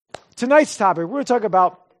tonight's topic, we're going to talk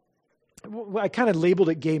about, I kind of labeled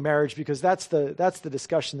it gay marriage because that's the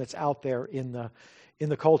discussion that's out there in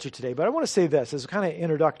the culture today. But I want to say this as kind of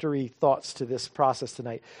introductory thoughts to this process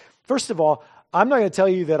tonight. First of all, I'm not going to tell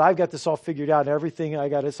you that I've got this all figured out and everything. I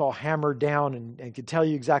got this all hammered down and can tell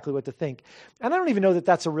you exactly what to think. And I don't even know that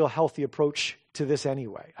that's a real healthy approach to this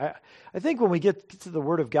anyway. I think when we get to the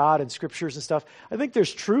Word of God and Scriptures and stuff, I think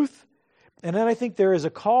there's truth. And then I think there is a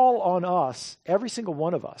call on us, every single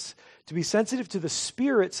one of us, to be sensitive to the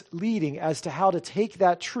Spirit's leading as to how to take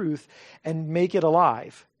that truth and make it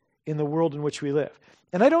alive in the world in which we live.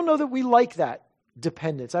 And I don't know that we like that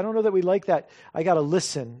dependence. I don't know that we like that. I got to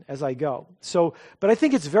listen as I go. So, but I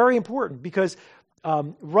think it's very important because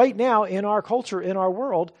right now in our culture, in our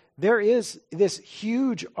world, there is this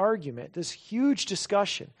huge argument, this huge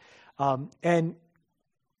discussion. And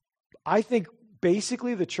I think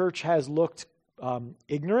basically the church has looked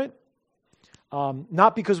ignorant,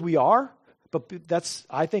 not because we are, but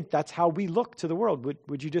I think that's how we look to the world.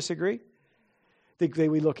 Would you disagree? I think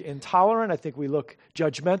we look intolerant. I think we look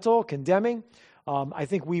judgmental, condemning. I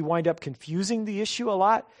think we wind up confusing the issue a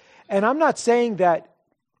lot. And I'm not saying that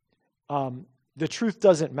the truth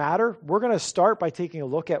doesn't matter. We're going to start by taking a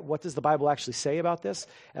look at what does the Bible actually say about this.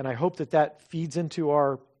 And I hope that feeds into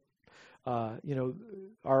our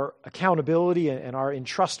accountability and our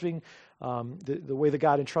entrusting, the way that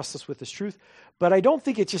God entrusts us with this truth. But I don't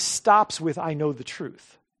think it just stops with, I know the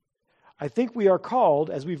truth. I think we are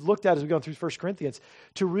called, as we've looked at as we've gone through 1 Corinthians,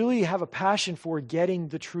 to really have a passion for getting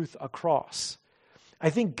the truth across.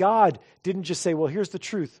 I think God didn't just say, well, here's the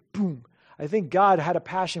truth, boom. I think God had a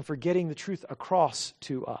passion for getting the truth across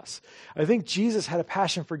to us. I think Jesus had a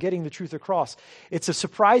passion for getting the truth across. It's a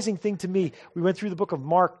surprising thing to me. We went through the book of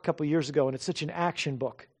Mark a couple of years ago, and it's such an action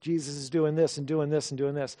book. Jesus is doing this and doing this and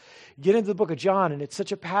doing this. You get into the book of John, and it's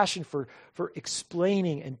such a passion for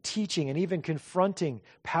explaining and teaching and even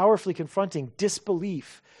powerfully confronting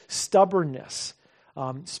disbelief, stubbornness,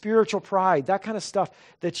 spiritual pride, that kind of stuff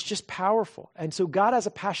that's just powerful. And so God has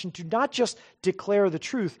a passion to not just declare the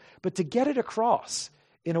truth, but to get it across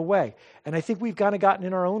in a way. And I think we've kind of gotten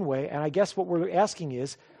in our own way. And I guess what we're asking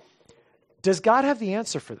is, does God have the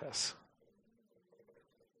answer for this?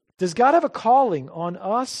 Does God have a calling on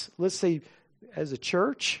us, let's say as a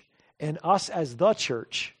church, and us as the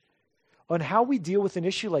church, on how we deal with an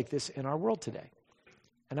issue like this in our world today?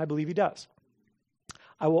 And I believe He does.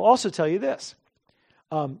 I will also tell you this.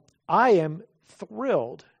 I am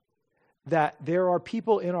thrilled that there are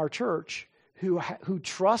people in our church who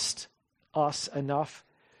trust us enough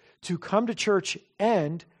to come to church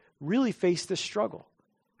and really face this struggle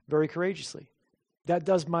very courageously. That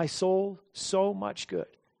does my soul so much good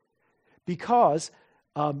because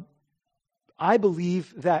I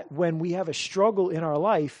believe that when we have a struggle in our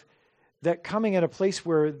life, that coming at a place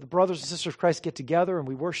where the brothers and sisters of Christ get together and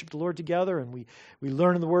we worship the Lord together and we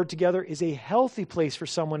learn in the Word together is a healthy place for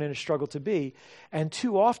someone in a struggle to be. And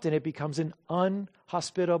too often it becomes an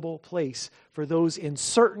unhospitable place for those in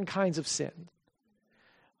certain kinds of sin.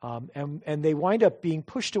 And they wind up being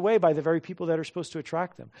pushed away by the very people that are supposed to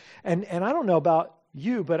attract them. And I don't know about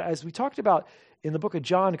you, but as we talked about in the book of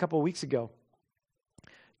John a couple of weeks ago,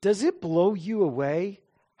 does it blow you away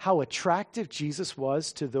how attractive Jesus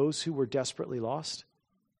was to those who were desperately lost?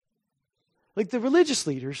 Like the religious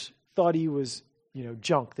leaders thought He was,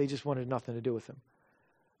 junk. They just wanted nothing to do with Him.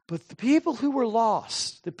 But the people who were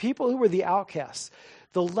lost, the people who were the outcasts,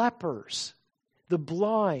 the lepers, the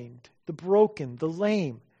blind, the broken, the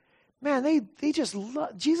lame, man,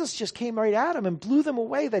 Jesus just came right at them and blew them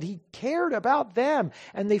away, that He cared about them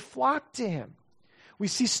and they flocked to Him. We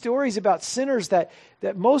see stories about sinners that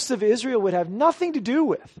most of Israel would have nothing to do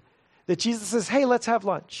with, that Jesus says, hey, let's have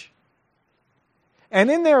lunch. And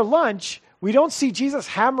in their lunch, we don't see Jesus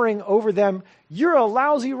hammering over them, you're a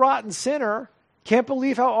lousy, rotten sinner, can't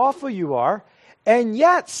believe how awful you are. And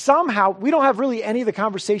yet, somehow, we don't have really any of the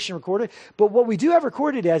conversation recorded, but what we do have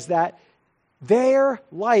recorded is that their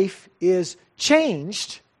life is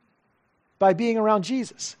changed by being around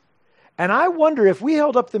Jesus. And I wonder if we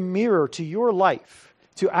held up the mirror to your life,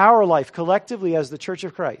 to our life collectively as the Church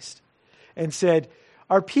of Christ, and said,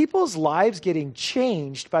 are people's lives getting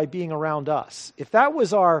changed by being around us? If that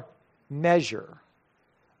was our measure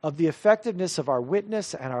of the effectiveness of our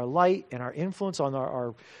witness and our light and our influence on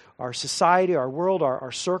our society, our world,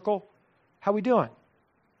 our circle, how are we doing?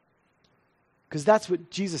 Because that's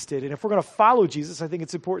what Jesus did. And if we're going to follow Jesus, I think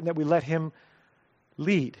it's important that we let Him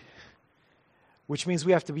lead, which means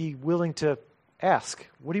we have to be willing to ask,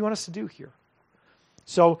 what do you want us to do here?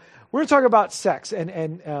 So we're going to talk about sex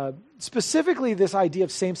and specifically this idea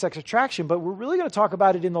of same-sex attraction, but we're really going to talk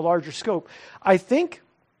about it in the larger scope. I think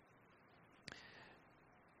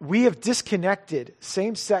we have disconnected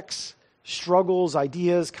same-sex struggles,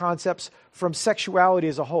 ideas, concepts from sexuality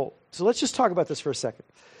as a whole. So let's just talk about this for a second.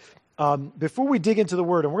 Before we dig into the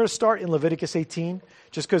word, and we're going to start in Leviticus 18,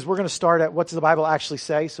 just because we're going to start at what does the Bible actually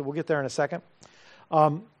say, so we'll get there in a second.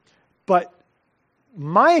 But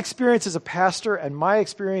my experience as a pastor and my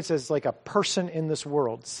experience as like a person in this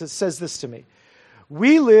world says this to me.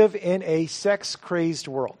 We live in a sex-crazed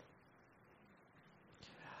world.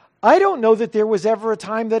 I don't know that there was ever a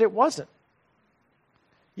time that it wasn't.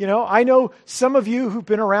 You know, I know some of you who've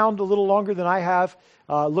been around a little longer than I have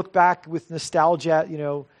look back with nostalgia at,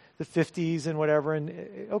 the 50s and whatever, and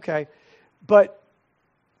okay. But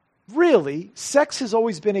really, sex has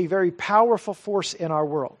always been a very powerful force in our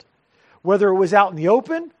world. Whether it was out in the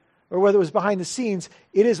open or whether it was behind the scenes,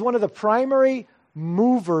 it is one of the primary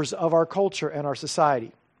movers of our culture and our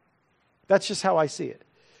society. That's just how I see it.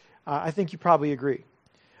 I think you probably agree.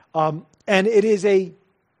 And it's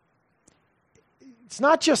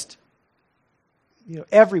not just,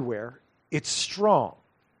 everywhere. It's strong.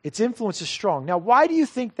 Its influence is strong. Now, why do you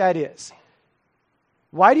think that is?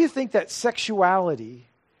 Why do you think that sexuality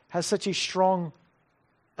has such a strong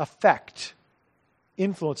effect,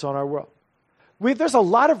 influence on our world? There's a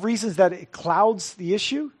lot of reasons that it clouds the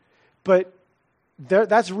issue, but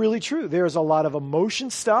that's really true. There's a lot of emotion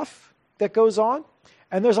stuff that goes on,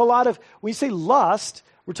 and there's a lot of, when you say lust,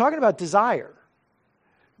 we're talking about desire.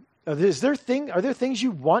 Are there things you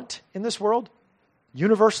want in this world?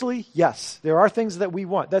 Universally, yes. There are things that we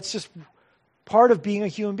want. That's just part of being a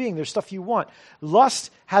human being. There's stuff you want.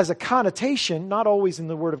 Lust has a connotation, not always in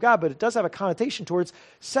the Word of God, but it does have a connotation towards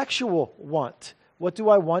sexual want. What do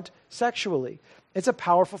I want sexually? It's a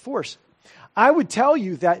powerful force. I would tell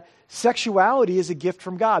you that sexuality is a gift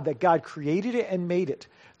from God, that God created it and made it.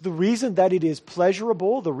 The reason that it is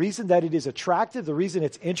pleasurable, the reason that it is attractive, the reason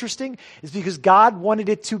it's interesting is because God wanted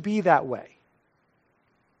it to be that way.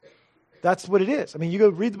 That's what it is. I mean, you go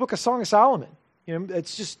read the book of Song of Solomon.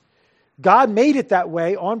 It's just, God made it that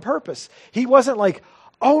way on purpose. He wasn't like,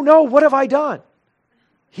 oh no, what have I done?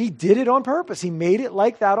 He did it on purpose. He made it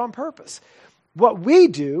like that on purpose. What we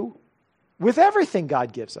do with everything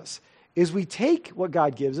God gives us is we take what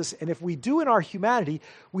God gives us, and if we do in our humanity,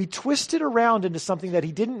 we twist it around into something that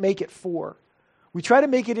He didn't make it for. We try to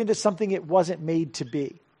make it into something it wasn't made to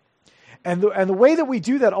be. And the way that we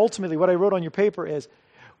do that, ultimately, what I wrote on your paper is,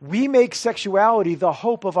 we make sexuality the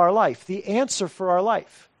hope of our life, the answer for our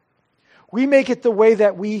life. We make it the way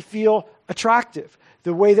that we feel attractive,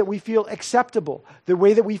 the way that we feel acceptable, the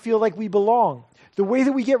way that we feel like we belong, the way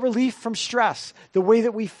that we get relief from stress, the way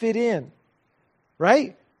that we fit in,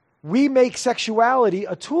 right? We make sexuality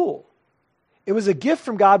a tool. It was a gift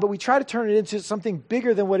from God, but we try to turn it into something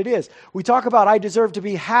bigger than what it is. We talk about, I deserve to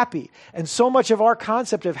be happy, and so much of our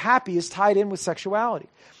concept of happy is tied in with sexuality.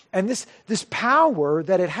 And this power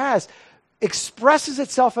that it has expresses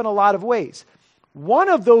itself in a lot of ways. One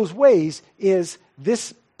of those ways is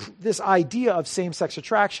this idea of same-sex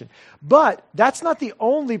attraction. But that's not the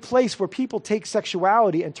only place where people take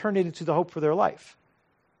sexuality and turn it into the hope for their life.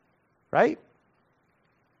 Right?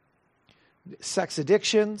 Sex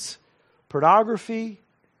addictions, pornography,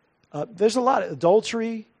 there's a lot of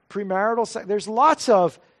adultery, premarital sex. There's lots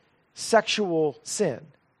of sexual sin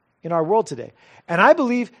in our world today. And I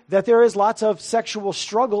believe that there is lots of sexual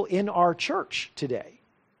struggle in our church today.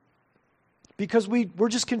 Because we're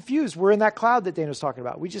just confused. We're in that cloud that Dana was talking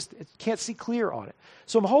about. We just can't see clear on it.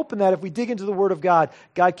 So I'm hoping that if we dig into the Word of God,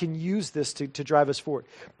 God can use this to drive us forward.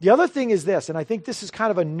 The other thing is this, and I think this is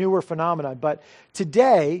kind of a newer phenomenon, but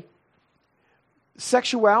today,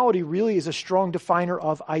 sexuality really is a strong definer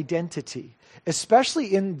of identity,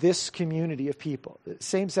 especially in this community of people,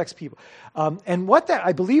 same-sex people. And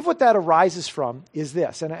I believe what that arises from is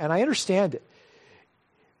this, and I understand it.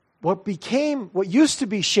 What used to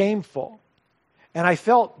be shameful, and I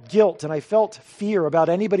felt guilt and I felt fear about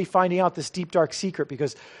anybody finding out this deep, dark secret,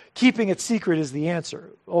 because keeping it secret is the answer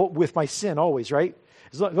with my sin always, right?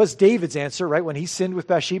 It was David's answer, right? When he sinned with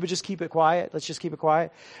Bathsheba, just keep it quiet. Let's just keep it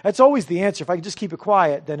quiet. That's always the answer. If I can just keep it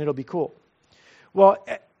quiet, then it'll be cool. Well,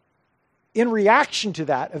 in reaction to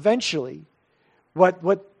that, eventually,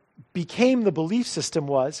 what became the belief system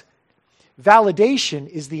was validation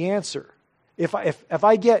is the answer. If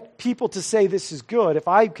I get people to say this is good, if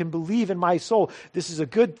I can believe in my soul this is a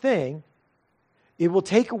good thing, it will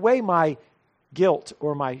take away my guilt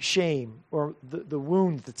or my shame or the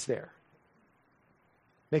wound that's there.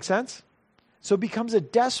 Make sense? So it becomes a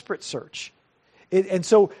desperate search. And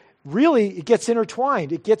so really it gets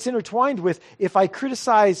intertwined. It gets intertwined with, if I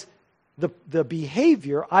criticize the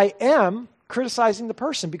behavior, I am criticizing the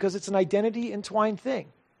person because it's an identity entwined thing.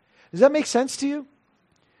 Does that make sense to you?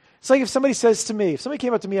 It's like if somebody says to me, if somebody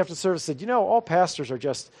came up to me after the service and said, all pastors are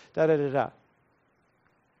just da-da-da-da.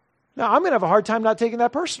 Now, I'm going to have a hard time not taking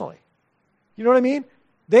that personally. You know what I mean?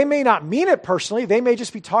 They may not mean it personally. They may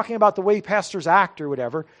just be talking about the way pastors act or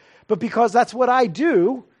whatever. But because that's what I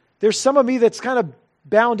do, there's some of me that's kind of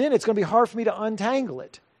bound in. It's going to be hard for me to untangle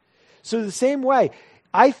it. So the same way,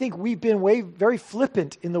 I think we've been very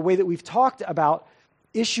flippant in the way that we've talked about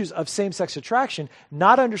issues of same-sex attraction,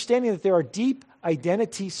 not understanding that there are deep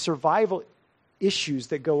identity survival issues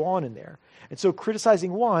that go on in there. And so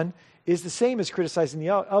criticizing one is the same as criticizing the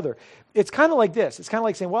other. It's kind of like this. It's kind of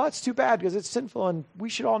like saying, well, it's too bad because it's sinful and we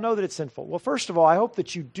should all know that it's sinful. Well, first of all, I hope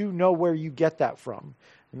that you do know where you get that from.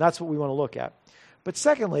 And that's what we want to look at. But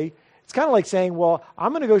secondly, it's kind of like saying, well,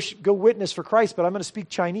 I'm going to go witness for Christ, but I'm going to speak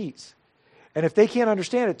Chinese. And if they can't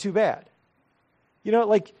understand it, too bad.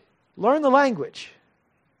 Learn the language.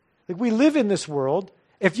 We live in this world.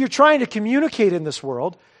 If you're trying to communicate in this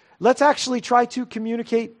world, let's actually try to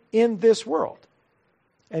communicate in this world.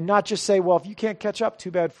 And not just say, well, if you can't catch up,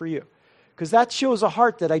 too bad for you. Because that shows a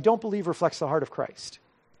heart that I don't believe reflects the heart of Christ.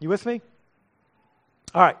 You with me?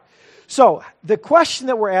 All right. So the question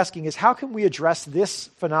that we're asking is, how can we address this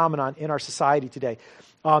phenomenon in our society today?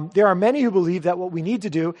 There are many who believe that what we need to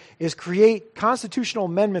do is create constitutional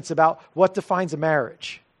amendments about what defines a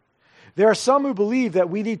marriage. There are some who believe that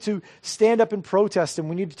we need to stand up and protest and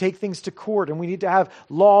we need to take things to court and we need to have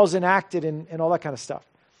laws enacted and all that kind of stuff.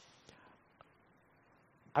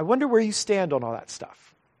 I wonder where you stand on all that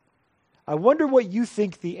stuff. I wonder what you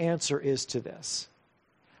think the answer is to this.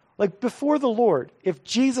 Before the Lord, if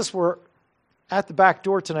Jesus were at the back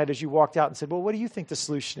door tonight as you walked out and said, well, what do you think the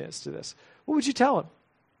solution is to this? What would you tell him?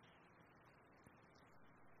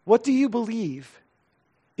 What do you believe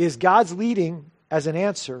is God's leading as an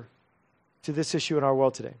answer to this issue in our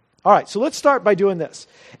world today? All right, so let's start by doing this.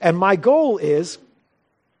 And my goal is,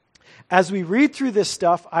 as we read through this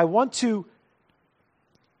stuff, I want to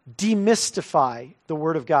demystify the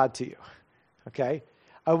Word of God to you, okay?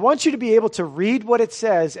 I want you to be able to read what it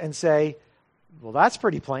says and say, well, that's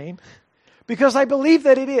pretty plain, because I believe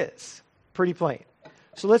that it is pretty plain.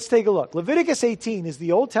 So let's take a look. Leviticus 18 is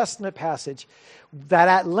the Old Testament passage that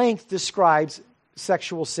at length describes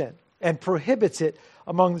sexual sin and prohibits it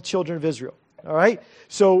among the children of Israel. All right?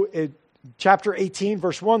 So chapter 18,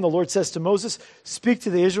 verse 1, the Lord says to Moses, speak to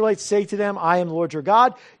the Israelites, say to them, I am the Lord your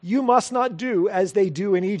God. You must not do as they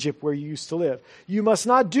do in Egypt, where you used to live. You must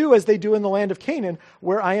not do as they do in the land of Canaan,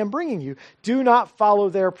 where I am bringing you. Do not follow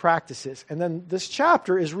their practices. And then this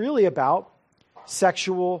chapter is really about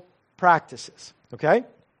sexual practices. Okay?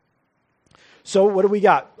 So what do we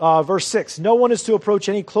got? Verse 6, no one is to approach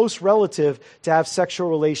any close relative to have sexual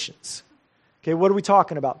relations. Okay, what are we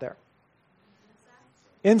talking about there?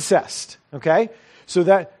 Incest. Okay? So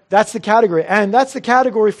that's the category. And that's the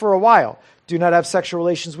category for a while. Do not have sexual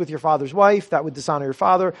relations with your father's wife. That would dishonor your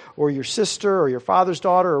father or your sister or your father's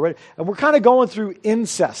daughter. Or whatever. And we're kind of going through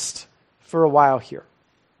incest for a while here.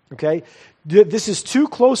 Okay? This is too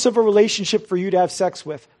close of a relationship for you to have sex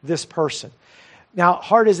with this person. Now,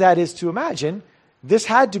 hard as that is to imagine, this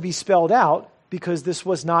had to be spelled out because this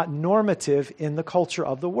was not normative in the culture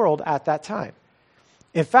of the world at that time.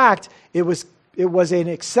 In fact, it was an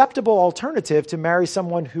acceptable alternative to marry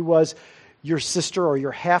someone who was your sister or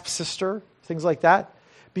your half-sister, things like that,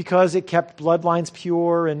 because it kept bloodlines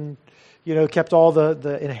pure and, kept all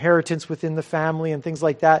the inheritance within the family and things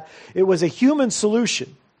like that. It was a human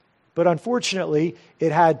solution, but unfortunately,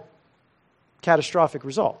 it had catastrophic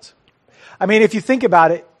results. I mean, if you think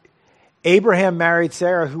about it, Abraham married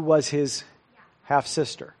Sarah, who was his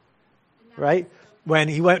half-sister, right? When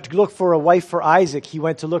he went to look for a wife for Isaac, he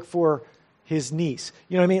went to look for his niece.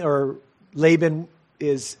 You know what I mean? Or Laban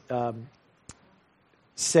is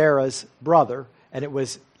Sarah's brother, and it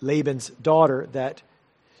was Laban's daughter that...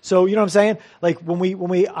 So, you know what I'm saying? Like, when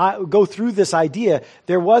we go through this idea,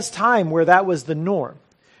 there was time where that was the norm.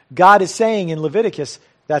 God is saying in Leviticus,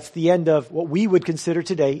 that's the end of what we would consider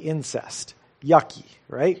today incest. Yucky,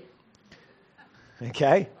 right?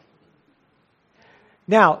 Okay?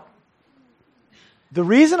 Now, the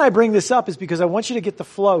reason I bring this up is because I want you to get the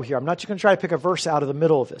flow here. I'm not just going to try to pick a verse out of the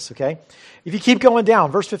middle of this, okay? If you keep going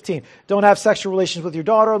down, verse 15, don't have sexual relations with your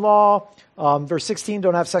daughter-in-law. Verse 16,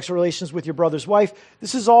 don't have sexual relations with your brother's wife.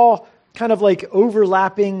 This is all kind of like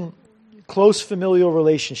overlapping close familial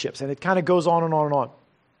relationships, and it kind of goes on and on and on.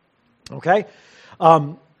 Okay?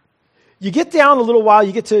 You get down a little while,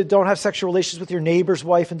 you get to don't have sexual relations with your neighbor's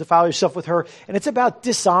wife and defile yourself with her. And it's about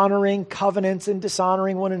dishonoring covenants and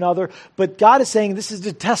dishonoring one another. But God is saying, this is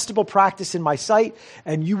detestable practice in my sight,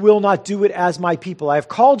 and you will not do it as my people. I have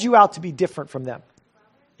called you out to be different from them.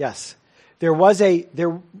 Yes.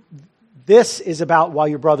 This is about while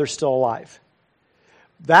your brother's still alive.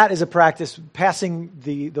 That is a practice. Passing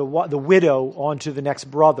the widow on to the next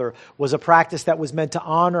brother was a practice that was meant to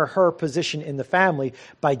honor her position in the family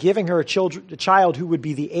by giving her a child who would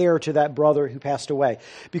be the heir to that brother who passed away.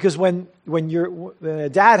 Because when a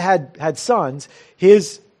dad had sons,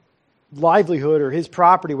 his livelihood or his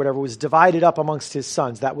property, whatever, was divided up amongst his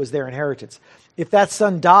sons. That was their inheritance. If that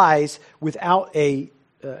son dies without an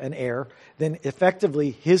heir, then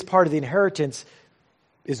effectively his part of the inheritance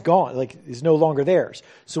is gone, is no longer theirs.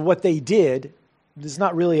 So what they did, there's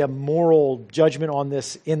not really a moral judgment on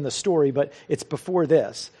this in the story, but it's before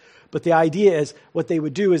this. But the idea is what they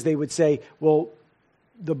would do is they would say, well,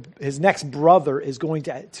 his next brother is going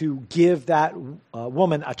to give that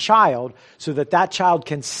woman a child so that child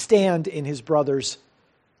can stand in his brother's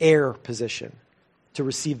heir position to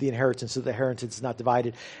receive the inheritance, so the inheritance is not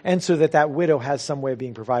divided, and so that widow has some way of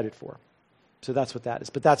being provided for. So that's what that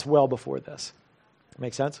is. But that's well before this.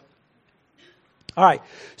 Make sense? All right.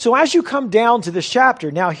 So as you come down to this chapter,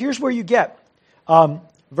 now here's where you get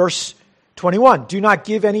verse 21. Do not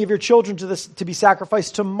give any of your children to be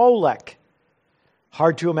sacrificed to Molech.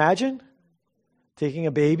 Hard to imagine? Taking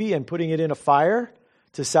a baby and putting it in a fire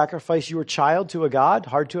to sacrifice your child to a god?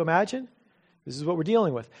 Hard to imagine? This is what we're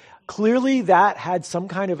dealing with. Clearly that had some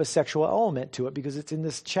kind of a sexual element to it because it's in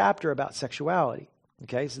this chapter about sexuality.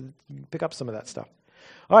 Okay, so you can pick up some of that stuff.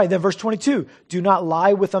 All right, then verse 22. Do not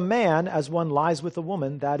lie with a man as one lies with a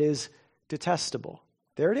woman. That is detestable.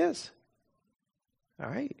 There it is. All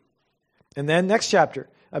right. And then next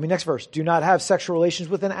verse. Do not have sexual relations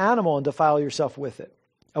with an animal and defile yourself with it.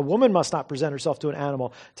 A woman must not present herself to an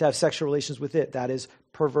animal to have sexual relations with it. That is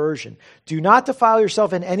perversion. Do not defile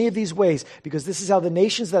yourself in any of these ways, because this is how the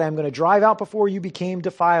nations that I'm going to drive out before you became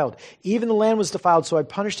defiled. Even the land was defiled, so I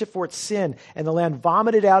punished it for its sin, and the land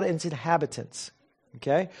vomited out its inhabitants.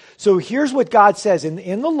 Okay? So here's what God says.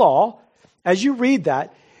 In the law, as you read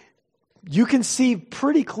that, you can see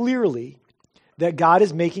pretty clearly that God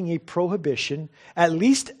is making a prohibition, at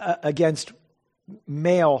least against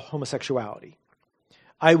male homosexuality.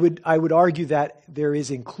 I would argue that there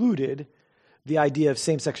is included the idea of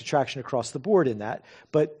same-sex attraction across the board in that.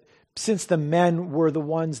 But since the men were the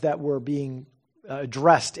ones that were being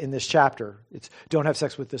addressed in this chapter, it's don't have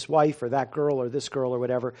sex with this wife or that girl or this girl or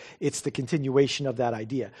whatever. It's the continuation of that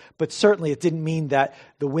idea. But certainly it didn't mean that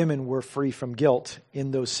the women were free from guilt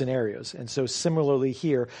in those scenarios. And so similarly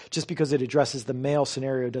here, just because it addresses the male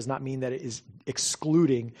scenario does not mean that it is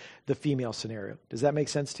excluding the female scenario. Does that make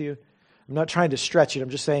sense to you? I'm not trying to stretch it. I'm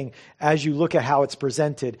just saying, as you look at how it's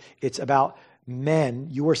presented, it's about men,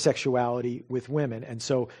 your sexuality with women. And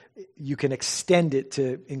so you can extend it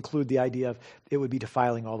to include the idea of it would be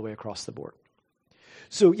defiling all the way across the board.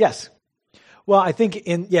 So, yes. Well, I think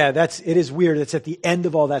it is weird. It's at the end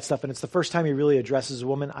of all that stuff, and it's the first time he really addresses a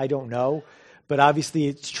woman. I don't know. But obviously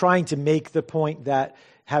it's trying to make the point that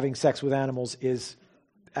having sex with animals is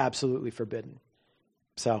absolutely forbidden.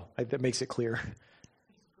 So that makes it clear.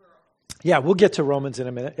 Yeah, we'll get to Romans in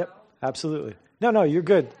a minute. Yep, absolutely. No, you're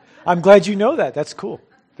good. I'm glad you know that. That's cool.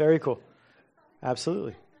 Very cool.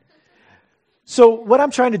 Absolutely. So what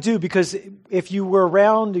I'm trying to do, because if you were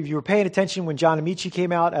around, if you were paying attention when John Amici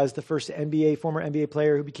came out as the first former NBA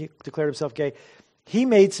player who declared himself gay, he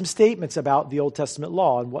made some statements about the Old Testament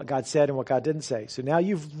law and what God said and what God didn't say. So now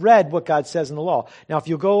you've read what God says in the law. Now, if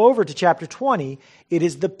you'll go over to chapter 20, it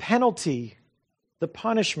is the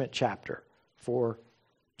punishment chapter for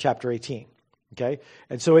chapter 18. Okay?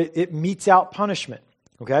 And so it metes out punishment.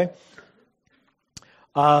 Okay?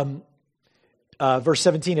 Verse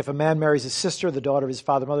 17, if a man marries his sister, the daughter of his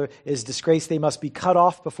father and mother, is disgraced, they must be cut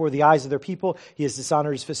off before the eyes of their people. He has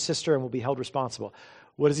dishonored his sister and will be held responsible.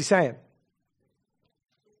 What is he saying?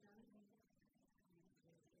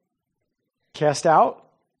 Cast out.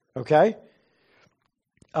 Okay?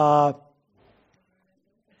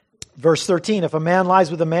 Verse 13, if a man lies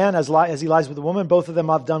with a man as he lies with a woman, both of them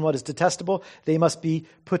have done what is detestable. They must be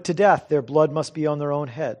put to death. Their blood must be on their own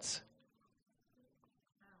heads.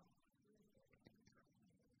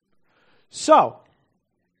 So,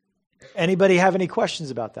 anybody have any questions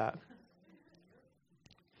about that?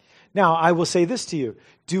 Now, I will say this to you.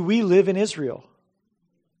 Do we live in Israel?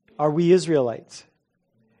 Are we Israelites?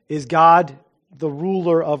 Is God the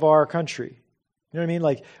ruler of our country? You know what I mean?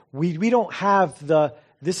 Like, we don't have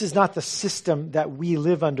this is not the system that we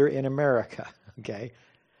live under in America, okay?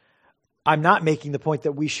 I'm not making the point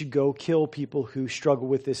that we should go kill people who struggle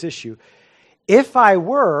with this issue. If I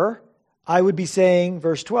were, I would be saying,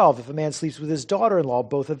 verse 12, if a man sleeps with his daughter-in-law,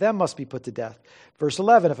 both of them must be put to death. Verse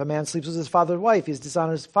 11, if a man sleeps with his father's wife, he has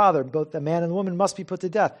dishonored his father. Both the man and the woman must be put to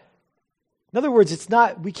death. In other words,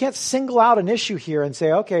 we can't single out an issue here and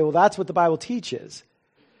say, okay, well, that's what the Bible teaches.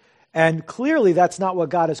 And clearly that's not what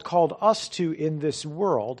God has called us to in this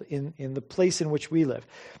world, in the place in which we live.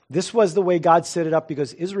 This was the way God set it up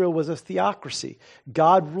because Israel was a theocracy.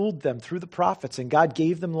 God ruled them through the prophets, and God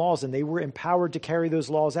gave them laws, and they were empowered to carry those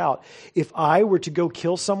laws out. If I were to go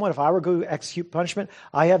kill someone, if I were to go execute punishment,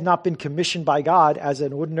 I have not been commissioned by God as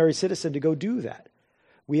an ordinary citizen to go do that.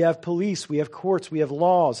 We have police, we have courts, we have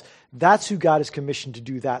laws. That's who God is commissioned to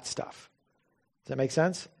do that stuff. Does that make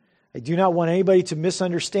sense? I do not want anybody to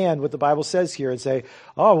misunderstand what the Bible says here and say,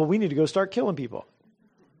 oh, well, we need to go start killing people.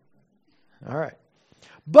 All right.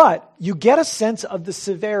 But you get a sense of the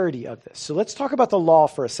severity of this. So let's talk about the law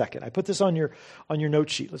for a second. I put this on your note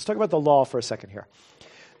sheet. Let's talk about the law for a second here.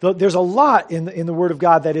 There's a lot in the Word of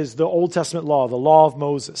God that is the Old Testament law, the law of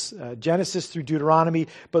Moses, Genesis through Deuteronomy,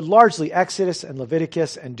 but largely Exodus and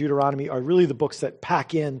Leviticus and Deuteronomy are really the books that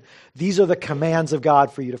pack in. These are the commands of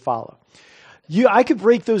God for you to follow. I could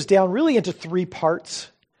break those down really into three parts,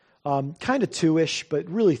 kind of two-ish, but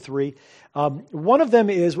really three. One of them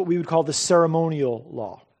is what we would call the ceremonial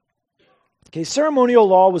law. Okay, ceremonial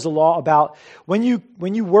law was a law about when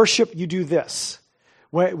you worship, you do this.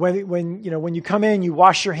 When you come in, you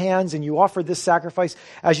wash your hands and you offer this sacrifice.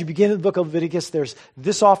 As you begin in the book of Leviticus, there's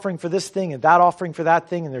this offering for this thing and that offering for that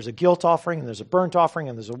thing, and there's a guilt offering, and there's a burnt offering,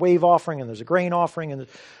 and there's a wave offering, and there's a grain offering, and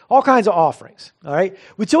there's all kinds of offerings. All right,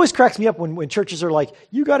 which always cracks me up when churches are like,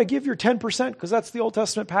 "You got to give your 10% because that's the Old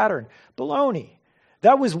Testament pattern." Baloney.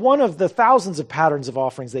 That was one of the thousands of patterns of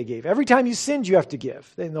offerings they gave. Every time you sinned, you have to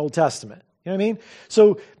give in the Old Testament. You know what I mean?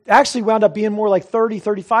 So actually wound up being more like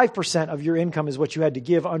 35% of your income is what you had to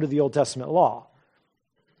give under the Old Testament law.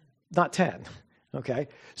 Not 10. Okay?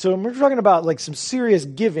 So we're talking about like some serious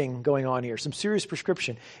giving going on here, some serious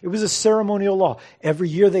prescription. It was a ceremonial law. Every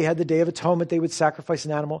year they had the Day of Atonement. They would sacrifice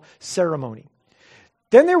an animal. Ceremony.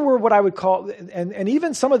 Then there were what I would call, and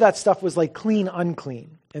even some of that stuff was like clean,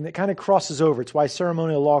 unclean. And it kind of crosses over. It's why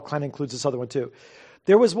ceremonial law kind of includes this other one too.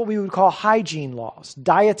 There was what we would call hygiene laws,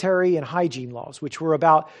 dietary and hygiene laws, which were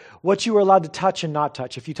about what you were allowed to touch and not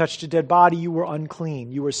touch. If you touched a dead body, you were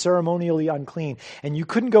unclean. You were ceremonially unclean. And you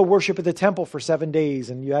couldn't go worship at the temple for 7 days.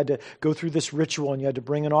 And you had to go through this ritual, and you had to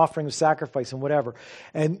bring an offering of sacrifice and whatever.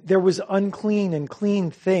 And there was unclean and clean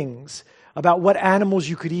things about what animals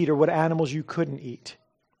you could eat or what animals you couldn't eat.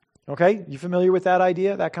 Okay? You familiar with that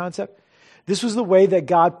idea, that concept? This was the way that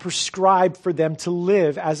God prescribed for them to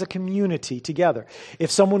live as a community together. If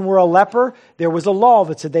someone were a leper, there was a law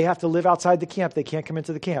that said they have to live outside the camp. They can't come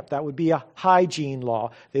into the camp. That would be a hygiene law.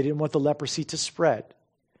 They didn't want the leprosy to spread.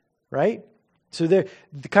 Right? So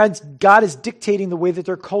God is dictating the way that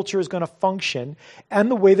their culture is going to function and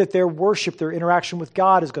the way that their worship, their interaction with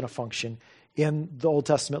God is going to function in the Old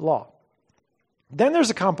Testament law. Then there's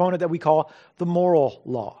a component that we call the moral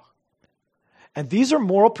law. And these are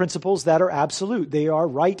moral principles that are absolute. They are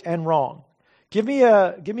right and wrong. Give me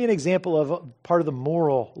an example of a part of the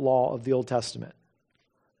moral law of the Old Testament.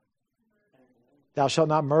 Thou shalt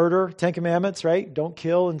not murder, 10 Commandments, right? Don't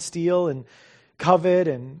kill and steal and covet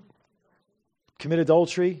and commit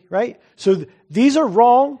adultery, right? So these are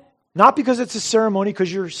wrong, not because it's a ceremony,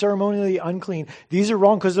 because you're ceremonially unclean. These are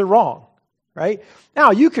wrong because they're wrong, right?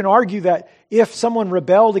 Now, you can argue that if someone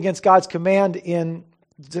rebelled against God's command in,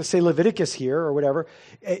 just say Leviticus here or whatever,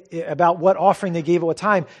 about what offering they gave at what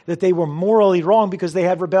time, that they were morally wrong because they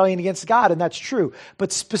had rebellion against God, and that's true.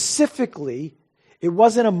 But specifically, it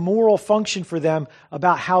wasn't a moral function for them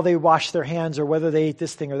about how they washed their hands or whether they ate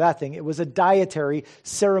this thing or that thing. It was a dietary,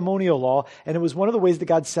 ceremonial law, and it was one of the ways that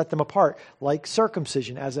God set them apart, like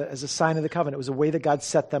circumcision as a sign of the covenant. It was a way that God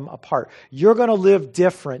set them apart. You're going to live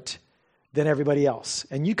different than everybody else.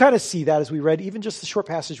 And you kind of see that as we read, even just the short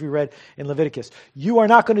passage we read in Leviticus. You are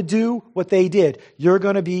not going to do what they did. You're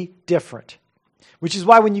going to be different. Which is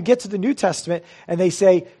why when you get to the New Testament and they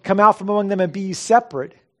say, come out from among them and be ye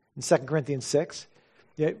separate, in 2 Corinthians 6,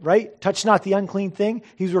 right? Touch not the unclean thing.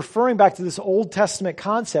 He's referring back to this Old Testament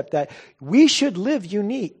concept that we should live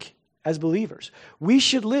unique as believers. We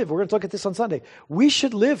should live, we're going to look at this on Sunday, we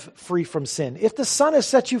should live free from sin. If the Son has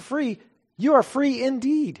set you free, you are free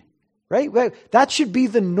indeed. Right? That should be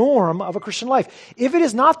the norm of a Christian life. If it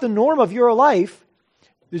is not the norm of your life,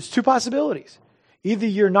 there's two possibilities. Either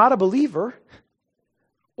you're not a believer,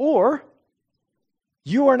 or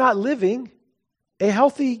you are not living a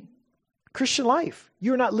healthy Christian life.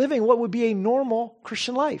 You are not living what would be a normal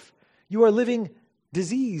Christian life. You are living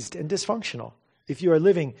diseased and dysfunctional if you are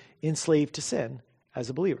living enslaved to sin as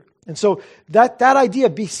a believer. And so that idea,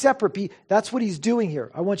 be separate, that's what he's doing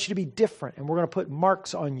here. I want you to be different, and we're going to put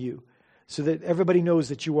marks on you, so that everybody knows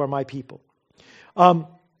that you are my people.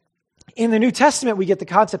 In the New Testament, we get the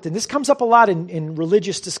concept, and this comes up a lot in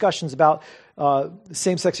religious discussions about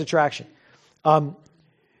same-sex attraction.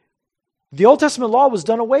 The Old Testament law was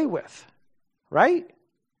done away with, right?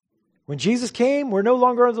 When Jesus came, we're no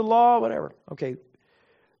longer under the law, whatever. Okay.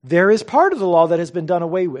 There is part of the law that has been done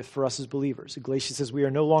away with for us as believers. Galatians says we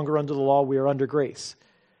are no longer under the law, we are under grace.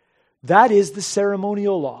 That is the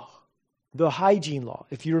ceremonial law, the hygiene law.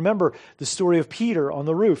 If you remember the story of Peter on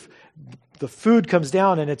the roof, the food comes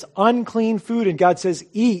down and it's unclean food and God says,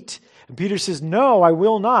 eat. And Peter says, no, I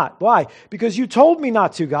will not. Why? Because you told me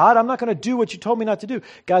not to, God. I'm not going to do what you told me not to do.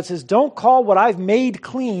 God says, don't call what I've made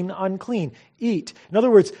clean unclean. Eat. In other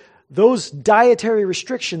words, those dietary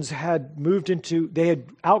restrictions had they had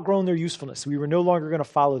outgrown their usefulness. We were no longer going to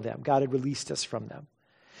follow them. God had released us from them.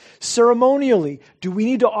 Ceremonially, do we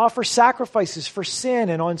need to offer sacrifices for sin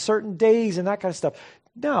and on certain days and that kind of stuff?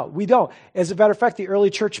 No, we don't. As a matter of fact, the early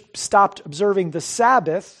church stopped observing the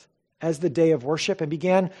Sabbath as the day of worship and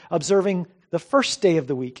began observing the first day of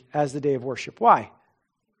the week as the day of worship. Why?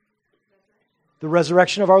 The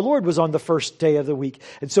resurrection of our Lord was on the first day of the week.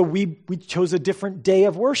 And so we chose a different day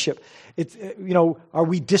of worship. Are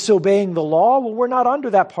we disobeying the law? Well, we're not under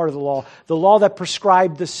that part of the law that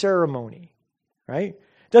prescribed the ceremony, right?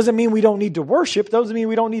 Doesn't mean we don't need to worship. Doesn't mean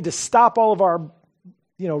we don't need to stop all of our,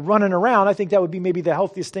 running around. I think that would be maybe the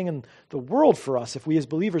healthiest thing in the world for us if we as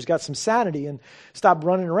believers got some sanity and stopped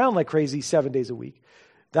running around like crazy 7 days a week.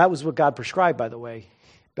 That was what God prescribed, by the way,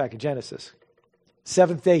 back in Genesis.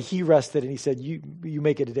 Seventh day he rested and he said, you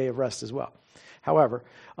make it a day of rest as well. However,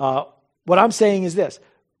 what I'm saying is this.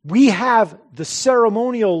 We have the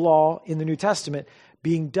ceremonial law in the New Testament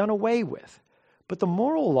being done away with. But the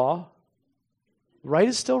moral law, right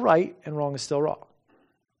is still right and wrong is still wrong.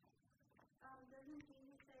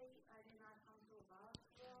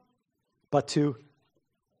 But to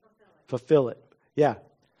fulfill it. Yeah.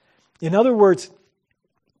 In other words,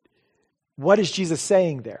 what is Jesus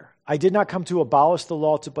saying there? I did not come to abolish the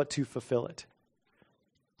law, but to fulfill it.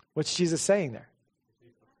 What's Jesus saying there?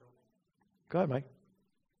 Go ahead, Mike.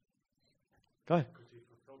 Go ahead. Because he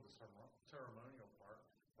fulfilled the ceremonial part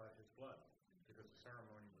by his blood. Because the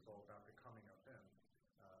ceremony was all about the coming of him.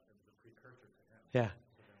 It was a precursor to him. Yeah.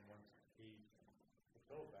 So then once he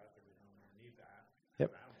fulfilled that, there was no more need to act.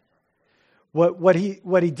 Yep.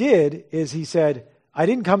 What he did is he said, I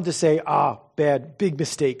didn't come to say, big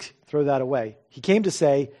mistake, throw that away. He came to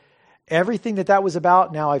say, everything that was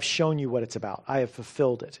about, now I've shown you what it's about. I have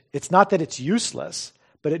fulfilled it. It's not that it's useless,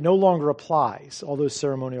 but it no longer applies. All those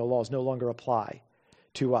ceremonial laws no longer apply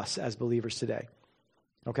to us as believers today.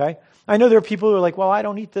 Okay? I know there are people who are like, well, I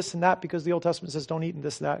don't eat this and that because the Old Testament says don't eat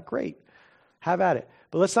this and that. Great. Have at it.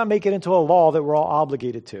 But let's not make it into a law that we're all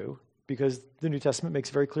obligated to, because the New Testament makes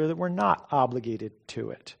very clear that we're not obligated to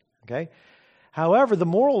it. Okay? However, the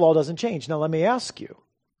moral law doesn't change. Now, let me ask you,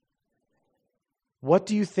 what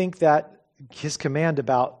do you think that his command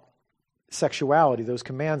about sexuality, those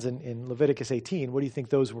commands in Leviticus 18, what do you think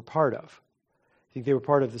those were part of? You think they were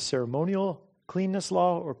part of the ceremonial cleanness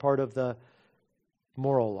law or part of the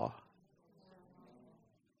moral law?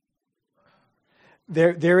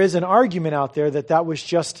 There is an argument out there that was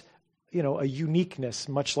just, a uniqueness,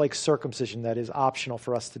 much like circumcision, that is optional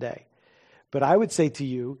for us today. But I would say to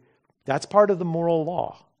you, that's part of the moral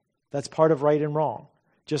law. That's part of right and wrong.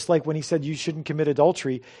 Just like when he said you shouldn't commit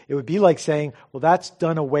adultery, it would be like saying, well, that's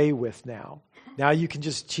done away with now. Now you can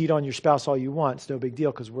just cheat on your spouse all you want. It's no big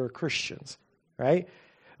deal because we're Christians, right?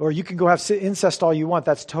 Or you can go have incest all you want.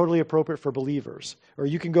 That's totally appropriate for believers. Or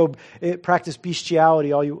you can go practice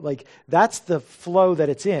bestiality all you like. That's the flow that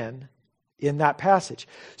it's in that passage.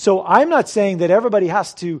 So I'm not saying that everybody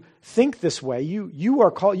has to think this way.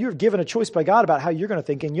 You're given a choice by God about how you're going to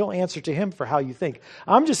think, and you'll answer to him for how you think.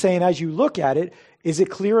 I'm just saying, as you look at it, is it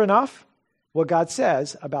clear enough what God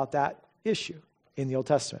says about that issue in the Old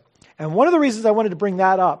Testament? And one of the reasons I wanted to bring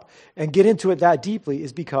that up and get into it that deeply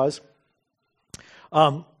is because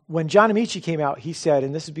when John Amici came out, he said,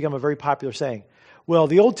 and this has become a very popular saying, well,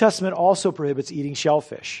 the Old Testament also prohibits eating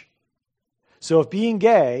shellfish. So if being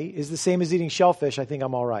gay is the same as eating shellfish, I think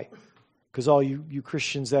I'm all right. Because all you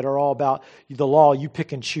Christians that are all about the law, you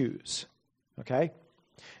pick and choose. Okay?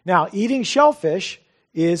 Now, eating shellfish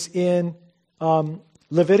is in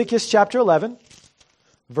Leviticus chapter 11,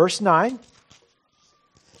 verse 9,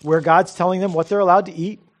 where God's telling them what they're allowed to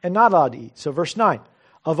eat and not allowed to eat. So verse 9,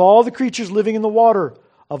 of all the creatures living in the water,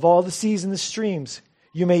 of all the seas and the streams,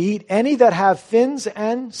 you may eat any that have fins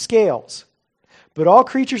and scales. But all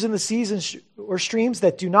creatures in the seas or streams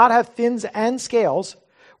that do not have fins and scales,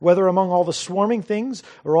 whether among all the swarming things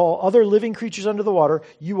or all other living creatures under the water,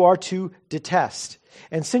 you are to detest.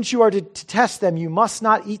 And since you are to detest them, you must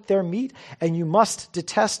not eat their meat, and you must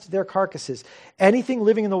detest their carcasses. Anything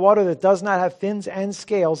living in the water that does not have fins and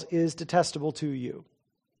scales is detestable to you.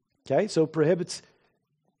 Okay, so prohibits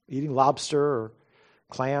eating lobster or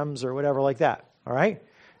clams or whatever like that. All right?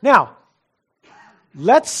 Now,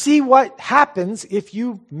 let's see what happens if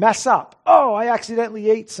you mess up. Oh, I accidentally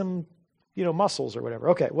ate some, mussels or whatever.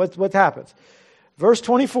 Okay, what happens? Verse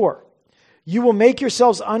 24. You will make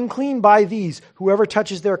yourselves unclean by these. Whoever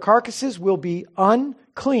touches their carcasses will be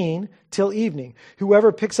unclean till evening.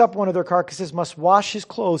 Whoever picks up one of their carcasses must wash his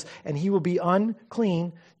clothes, and he will be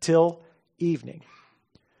unclean till evening.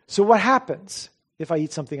 So what happens if I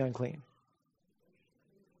eat something unclean?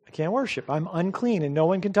 I can't worship. I'm unclean, and no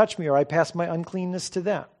one can touch me, or I pass my uncleanness to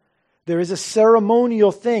them. There is a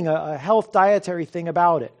ceremonial thing, a health dietary thing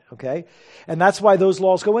about it, okay? And that's why those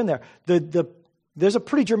laws go in there. There's a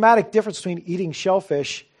pretty dramatic difference between eating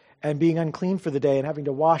shellfish and being unclean for the day and having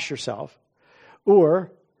to wash yourself,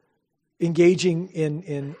 or engaging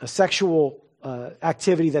in a sexual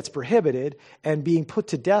activity that's prohibited and being put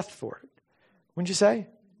to death for it. Wouldn't you say?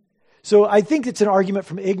 So I think it's an argument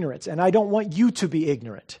from ignorance, and I don't want you to be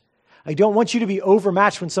ignorant. I don't want you to be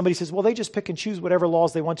overmatched when somebody says, well, they just pick and choose whatever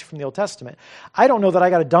laws they want to from the Old Testament. I don't know that I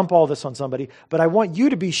got to dump all this on somebody, but I want you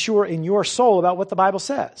to be sure in your soul about what the Bible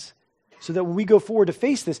says, so that when we go forward to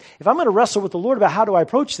face this, if I'm going to wrestle with the Lord about how do I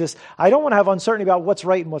approach this, I don't want to have uncertainty about what's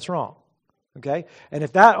right and what's wrong. Okay? And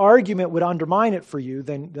if that argument would undermine it for you,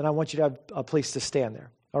 then I want you to have a place to stand there.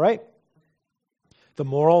 All right? The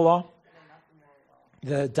moral law?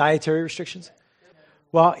 The dietary restrictions?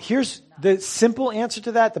 Well, here's the simple answer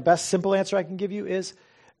to that. The best simple answer I can give you is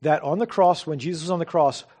that on the cross, when Jesus was on the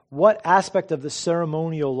cross, what aspect of the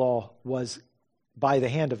ceremonial law was, by the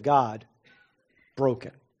hand of God,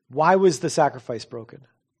 broken? Why was the sacrifice broken?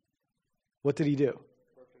 What did he do?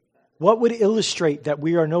 What would illustrate that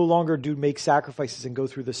we are no longer to make sacrifices and go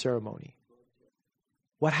through the ceremony?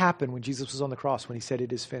 What happened when Jesus was on the cross when he said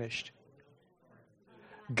it is finished?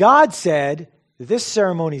 God said, this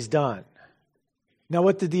ceremony's done. Now,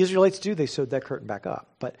 what did the Israelites do? They sewed that curtain back up.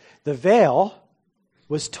 But the veil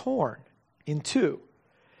was torn in two.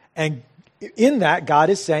 And in that, God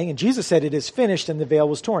is saying, and Jesus said it is finished, and the veil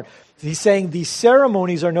was torn. He's saying these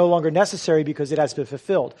ceremonies are no longer necessary because it has been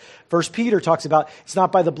fulfilled. 1 Peter talks about it's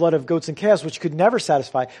not by the blood of goats and calves, which could never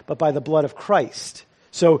satisfy, but by the blood of Christ.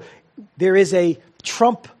 So there is a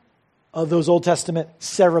trump of those Old Testament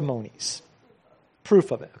ceremonies.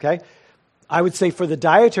 Proof of it, okay? I would say for the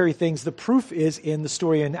dietary things, the proof is in the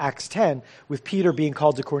story in Acts 10 with Peter being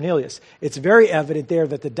called to Cornelius. It's very evident there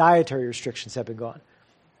that the dietary restrictions have been gone.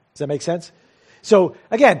 Does that make sense? So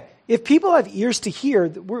again, if people have ears to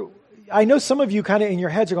hear, I know some of you kind of in your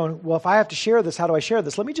heads are going, well, if I have to share this, how do I share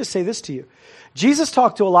this? Let me just say this to you. Jesus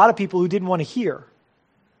talked to a lot of people who didn't want to hear.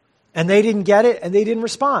 And they didn't get it, and they didn't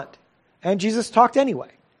respond. And Jesus talked anyway.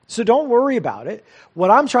 So don't worry about it.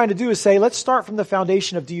 What I'm trying to do is say, let's start from the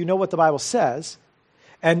foundation of, do you know what the Bible says?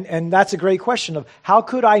 And that's a great question of, how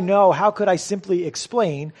could I know, how could I simply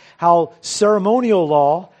explain how ceremonial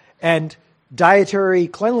law and dietary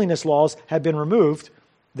cleanliness laws have been removed?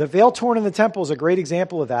 The veil torn in the temple is a great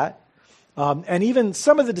example of that. And even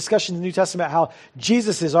some of the discussion in the New Testament, how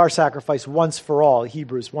Jesus is our sacrifice once for all,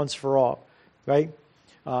 Hebrews, once for all, right?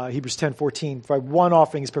 Hebrews 10:14, for one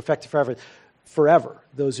offering is perfected forever,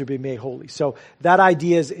 those who be made holy. So that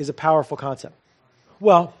idea is a powerful concept.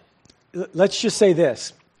 Well, let's just say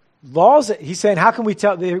this. Laws, he's saying, how can we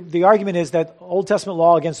tell? The argument is that Old Testament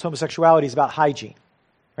law against homosexuality is about hygiene,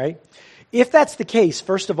 right? If that's the case,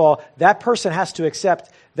 first of all, that person has to accept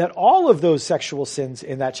that all of those sexual sins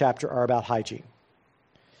in that chapter are about hygiene.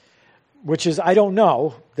 Which is, I don't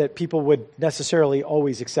know that people would necessarily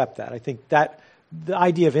always accept that. I think that the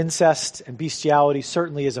idea of incest and bestiality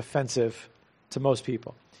certainly is offensive to most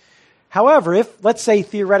people. However, if, let's say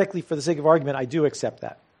theoretically for the sake of argument, I do accept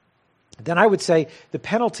that, then I would say the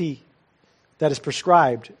penalty that is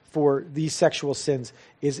prescribed for these sexual sins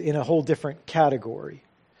is in a whole different category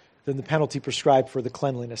than the penalty prescribed for the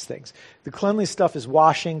cleanliness things. The cleanliness stuff is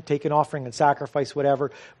washing, take an offering and sacrifice,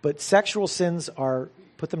 whatever, but sexual sins are,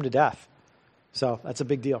 put them to death. So that's a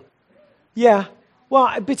big deal. Yeah.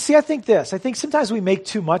 Well, but see, I think sometimes we make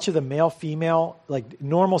too much of the male-female, like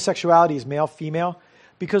normal sexuality is male-female,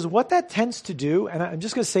 because what that tends to do, and I'm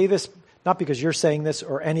just going to say this, not because you're saying this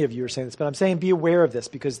or any of you are saying this, but I'm saying be aware of this,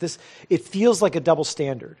 because it feels like a double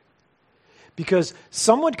standard. Because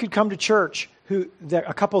someone could come to church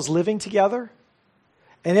a couple's living together,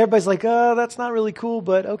 and everybody's like, oh, that's not really cool,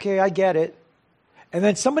 but okay, I get it. And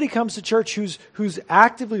then somebody comes to church who's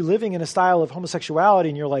actively living in a style of homosexuality,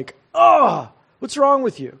 and you're like, oh, what's wrong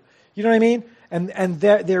with you? You know what I mean? And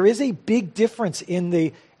there is a big difference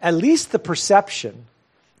in at least the perception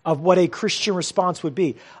of what a Christian response would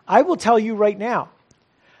be. I will tell you right now,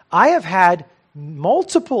 I have had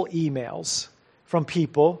multiple emails from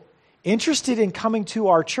people interested in coming to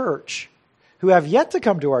our church who have yet to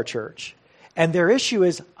come to our church. And their issue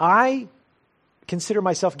is, I consider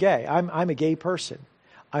myself gay. I'm a gay person.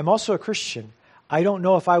 I'm also a Christian. I don't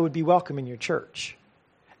know if I would be welcome in your church.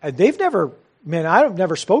 And I've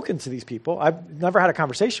never spoken to these people. I've never had a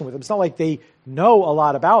conversation with them. It's not like they know a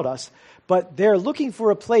lot about us, but they're looking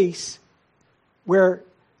for a place where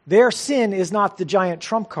their sin is not the giant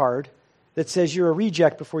trump card that says you're a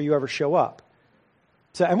reject before you ever show up.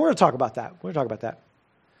 So, and we're going to talk about that.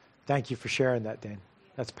 Thank you for sharing that, Dan.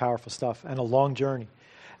 That's powerful stuff and a long journey.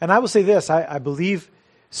 And I will say this, I believe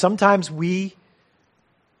sometimes and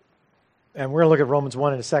we're going to look at Romans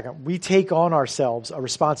 1 in a second, we take on ourselves a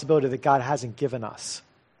responsibility that God hasn't given us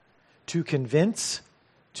to convince,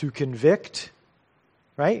 to convict,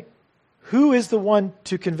 right? Who is the one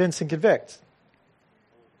to convince and convict?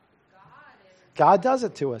 God does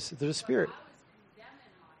it to us through the Spirit.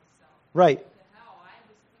 Right.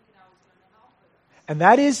 And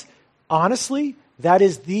that is, honestly, that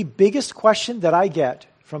is the biggest question that I get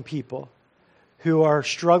from people who are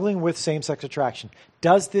struggling with same-sex attraction.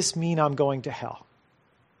 Does this mean I'm going to hell?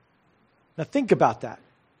 Now think about that.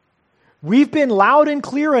 We've been loud and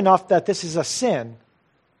clear enough that this is a sin.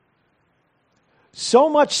 So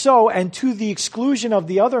much so, and to the exclusion of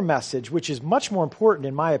the other message, which is much more important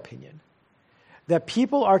in my opinion, that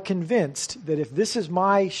people are convinced that if this is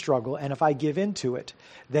my struggle and if I give into it,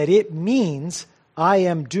 that it means I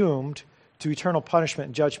am doomed to eternal punishment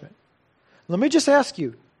and judgment. Let me just ask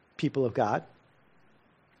you, people of God,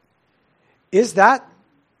 is that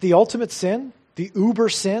the ultimate sin, the uber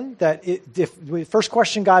sin, that if the first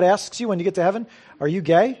question God asks you when you get to heaven, are you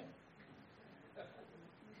gay?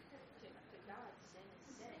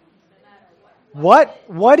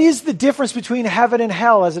 What is the difference between heaven and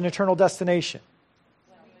hell as an eternal destination?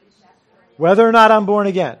 Whether or not I'm born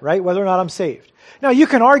again, right? Whether or not I'm saved. Now, you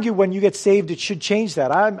can argue when you get saved, it should change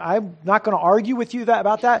that. I'm not going to argue with you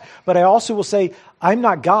about that, but I also will say, I'm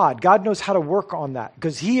not God. God knows how to work on that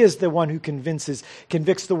because He is the one who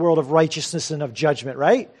convicts the world of righteousness and of judgment,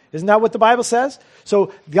 right? Isn't that what the Bible says?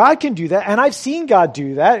 So God can do that, and I've seen God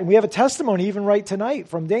do that, and we have a testimony even right tonight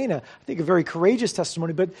from Dana. I think a very courageous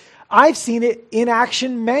testimony, but I've seen it in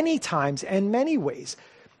action many times and many ways.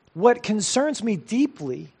 What concerns me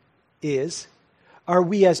deeply is, are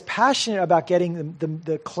we as passionate about getting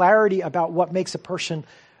the clarity about what makes a person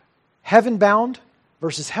heaven-bound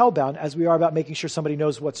versus hell-bound as we are about making sure somebody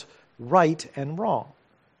knows what's right and wrong?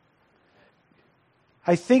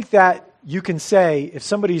 I think that you can say, if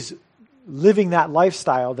somebody's living that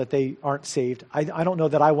lifestyle, that they aren't saved. I don't know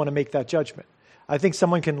that I want to make that judgment. I think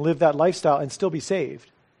someone can live that lifestyle and still be saved.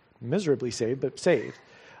 Miserably saved, but saved.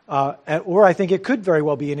 Or I think it could very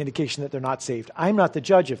well be an indication that they're not saved. I'm not the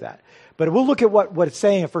judge of that. But we'll look at what it's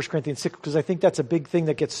saying in 1 Corinthians 6, because I think that's a big thing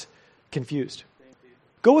that gets confused.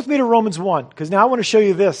 Go with me to Romans 1, because now I want to show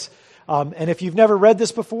you this. And if you've never read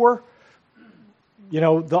this before,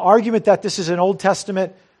 the argument that this is an Old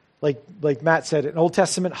Testament, like Matt said, an Old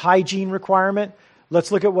Testament hygiene requirement,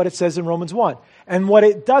 let's look at what it says in Romans 1 and what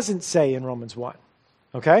it doesn't say in Romans 1.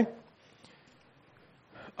 Okay?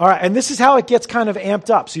 All right, and this is how it gets kind of amped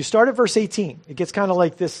up. So you start at verse 18. It gets kind of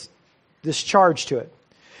like this charge to it.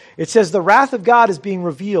 It says, the wrath of God is being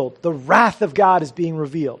revealed. The wrath of God is being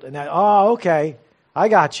revealed. And okay, I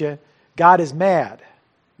got you. God is mad,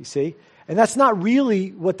 you see? And that's not really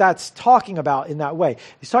what that's talking about in that way.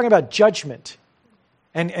 He's talking about judgment.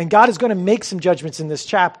 And God is going to make some judgments in this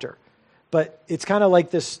chapter. But it's kind of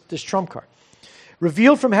like this trump card.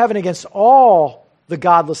 Revealed from heaven against all the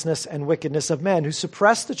godlessness and wickedness of men who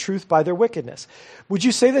suppress the truth by their wickedness. Would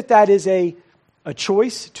you say that is a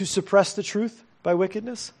choice to suppress the truth by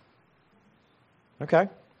wickedness? Okay.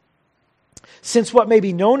 Since what may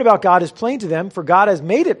be known about God is plain to them, for God has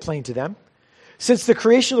made it plain to them. Since the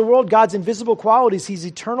creation of the world, God's invisible qualities, His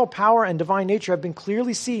eternal power and divine nature have been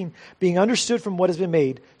clearly seen, being understood from what has been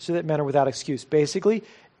made, so that men are without excuse. Basically,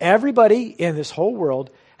 everybody in this whole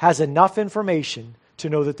world has enough information to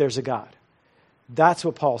know that there's a God. That's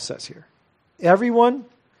what Paul says here. Everyone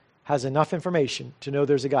has enough information to know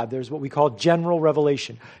there's a God. There's what we call general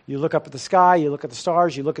revelation. You look up at the sky, you look at the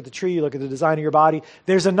stars, you look at the tree, you look at the design of your body.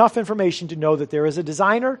 There's enough information to know that there is a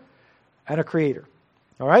designer and a creator.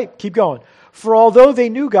 All right, keep going. For although they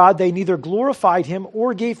knew God, they neither glorified Him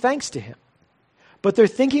or gave thanks to Him, But their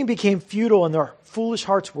thinking became futile and their foolish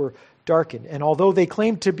hearts were darkened. And although they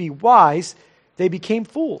claimed to be wise, they became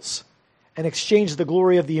fools and exchanged the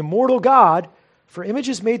glory of the immortal God for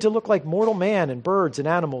images made to look like mortal man and birds and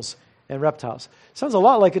animals and reptiles. Sounds a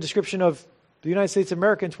lot like a description of the United States of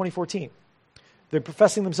America in 2014. They're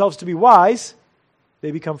professing themselves to be wise,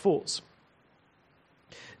 they become fools.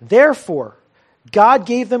 Therefore, God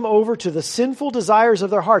gave them over to the sinful desires of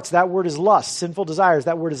their hearts. That word is lust. Sinful desires,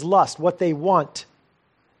 that word is lust, what they want.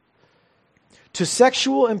 To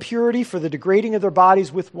sexual impurity for the degrading of their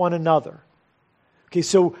bodies with one another. Okay,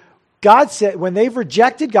 so God said, when they've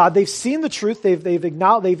rejected God, they've seen the truth, they've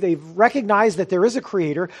acknowledged, they've recognized that there is a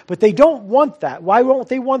creator, but they don't want that. Why won't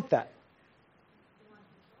they want that?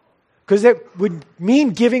 Because it would mean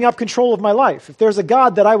giving up control of my life. If there's a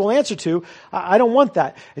God that I will answer to, I don't want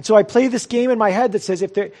that. And so I play this game in my head that says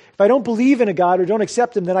if I don't believe in a God or don't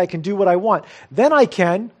accept him, then I can do what I want. Then I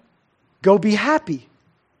can go be happy.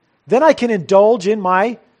 Then I can indulge in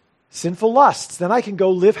my sinful lusts. Then I can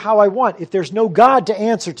go live how I want if there's no God to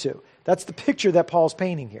answer to. That's the picture that Paul's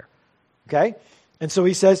painting here. Okay? And so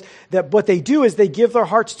he says that what they do is they give their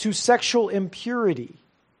hearts to sexual impurity.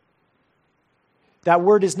 That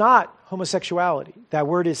word is not homosexuality. That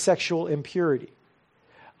word is sexual impurity.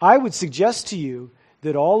 I would suggest to you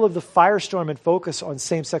that all of the firestorm and focus on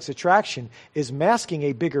same-sex attraction is masking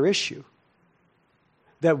a bigger issue.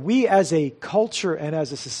 That we as a culture and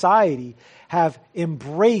as a society have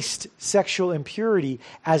embraced sexual impurity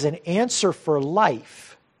as an answer for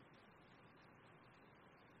life.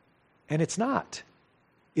 And it's not.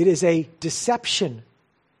 It is a deception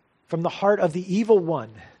from the heart of the evil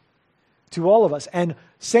one to all of us. And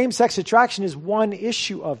same-sex attraction is one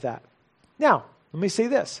issue of that. Now, let me say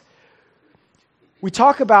this. We're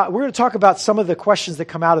going to talk about some of the questions that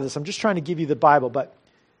come out of this. I'm just trying to give you the Bible, but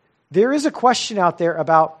there is a question out there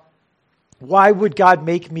about why would God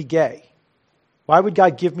make me gay? Why would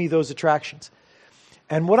God give me those attractions?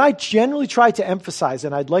 And what I generally try to emphasize,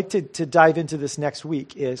 and I'd like to dive into this next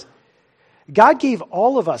week, is God gave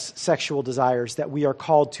all of us sexual desires that we are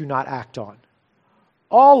called to not act on.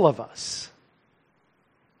 All of us.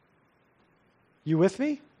 You with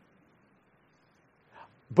me?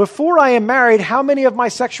 Before I am married, how many of my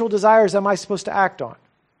sexual desires am I supposed to act on?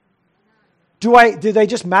 Do they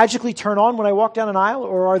just magically turn on when I walk down an aisle,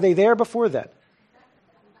 or are they there before then?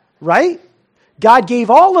 Right? God gave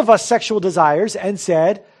all of us sexual desires and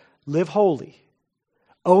said, live holy.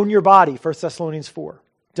 Own your body, 1 Thessalonians 4.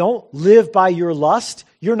 Don't live by your lust.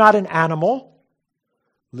 You're not an animal.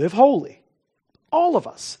 Live holy. All of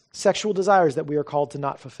us, sexual desires that we are called to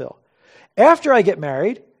not fulfill. After I get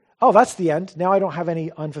married, that's the end. Now I don't have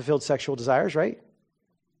any unfulfilled sexual desires, right?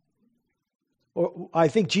 Or I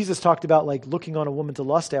think Jesus talked about like looking on a woman to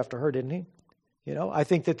lust after her, didn't he? I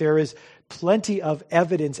think that there is plenty of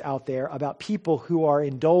evidence out there about people who are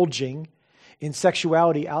indulging in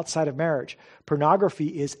sexuality outside of marriage. Pornography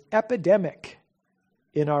is epidemic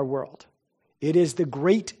in our world. It is the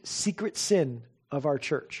great secret sin of our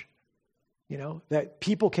church. That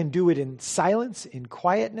people can do it in silence, in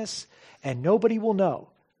quietness, and nobody will know.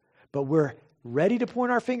 But we're ready to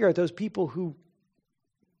point our finger at those people who,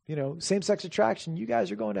 same-sex attraction, you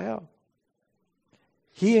guys are going to hell.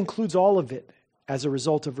 He includes all of it as a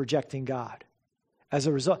result of rejecting God. As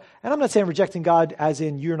a result, and I'm not saying rejecting God as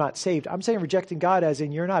in you're not saved. I'm saying rejecting God as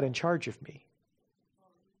in you're not in charge of me.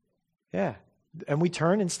 Yeah. And we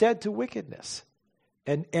turn instead to wickedness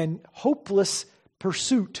and hopeless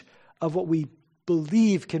pursuit of what we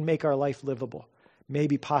believe can make our life livable,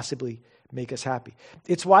 maybe possibly make us happy.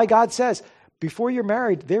 It's why God says, before you're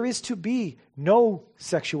married, there is to be no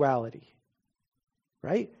sexuality,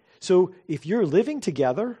 right? So if you're living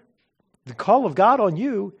together, the call of God on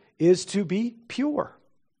you is to be pure.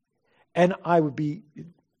 And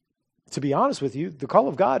to be honest with you, the call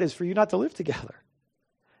of God is for you not to live together.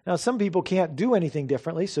 Now, some people can't do anything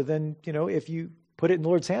differently, so then, if you put it in the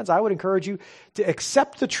Lord's hands, I would encourage you to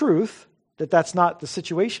accept the truth that that's not the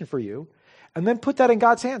situation for you, and then put that in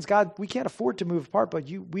God's hands. God, we can't afford to move apart, but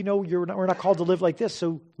we know we're not called to live like this,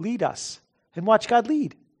 so lead us and watch God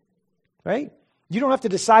lead, right? You don't have to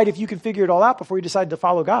decide if you can figure it all out before you decide to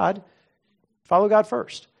follow God. Follow God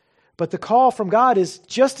first. But the call from God is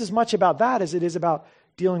just as much about that as it is about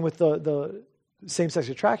dealing with the same-sex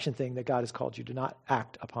attraction thing that God has called you to not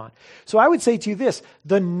act upon. So I would say to you this,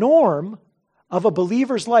 the norm of a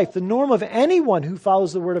believer's life, the norm of anyone who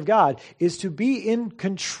follows the Word of God, is to be in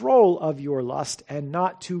control of your lust and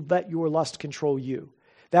not to let your lust control you.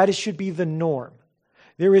 That should be the norm.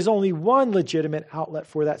 There is only one legitimate outlet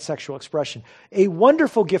for that sexual expression. A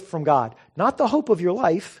wonderful gift from God, not the hope of your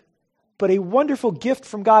life, but a wonderful gift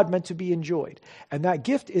from God meant to be enjoyed. And that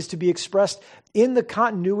gift is to be expressed in the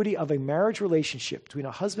continuity of a marriage relationship between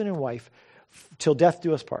a husband and wife till death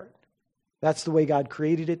do us part. That's the way God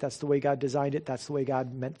created it. That's the way God designed it. That's the way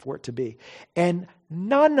God meant for it to be. And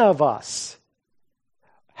none of us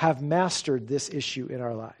have mastered this issue in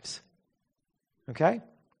our lives. Okay?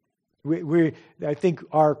 I think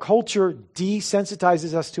our culture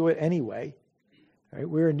desensitizes us to it anyway. Right?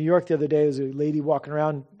 We were in New York the other day. There was a lady walking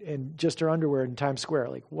around in just her underwear in Times Square.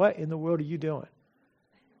 Like, what in the world are you doing?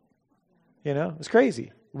 You know, it's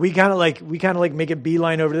crazy. We kind of like make a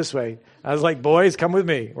beeline over this way. I was like, boys, come with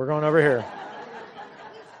me. We're going over here.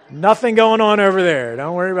 Nothing going on over there.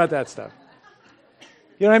 Don't worry about that stuff.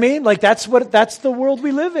 You know what I mean? Like that's the world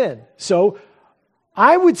we live in. So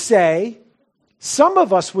I would say some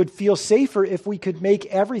of us would feel safer if we could make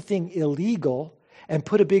everything illegal and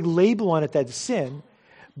put a big label on it that's sin.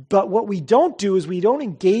 But what we don't do is we don't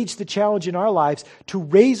engage the challenge in our lives to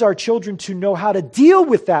raise our children to know how to deal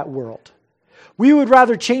with that world. We would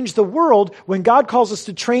rather change the world when God calls us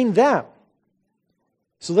to train them.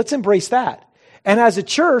 So let's embrace that. And as a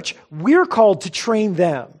church, we're called to train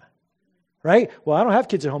them. Right? Well, I don't have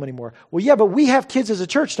kids at home anymore. Well, yeah, but we have kids as a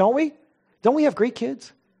church, don't we? Don't we have great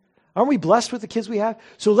kids? Aren't we blessed with the kids we have?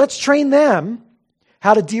 So let's train them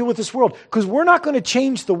how to deal with this world. Because we're not going to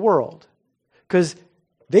change the world. Because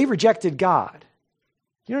they rejected God.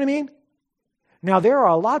 You know what I mean? Now, there are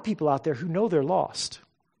a lot of people out there who know they're lost.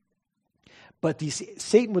 But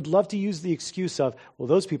Satan would love to use the excuse of, well,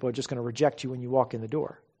 those people are just going to reject you when you walk in the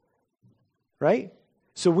door. Right?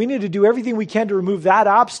 So we need to do everything we can to remove that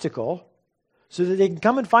obstacle so that they can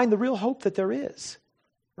come and find the real hope that there is.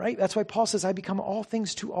 Right? That's why Paul says, I become all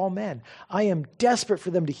things to all men. I am desperate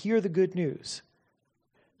for them to hear the good news.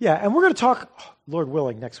 Yeah, and we're going to talk, Lord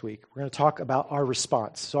willing, next week. We're going to talk about our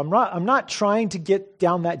response. So I'm not trying to get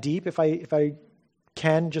down that deep. If I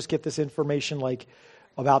can just get this information like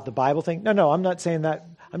about the Bible thing. No, I'm not saying that.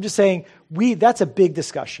 I'm just saying that's a big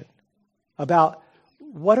discussion about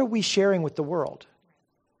what are we sharing with the world,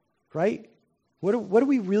 right? What do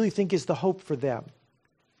we really think is the hope for them?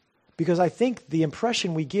 Because I think the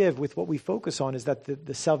impression we give with what we focus on is that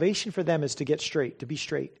the salvation for them is to get straight, to be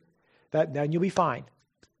straight. Then you'll be fine.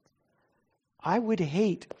 I would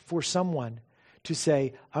hate for someone to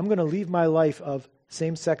say, I'm going to leave my life of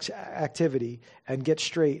same-sex activity and get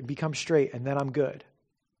straight and become straight, and then I'm good.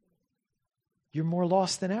 You're more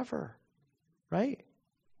lost than ever, right?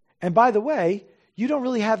 And by the way, you don't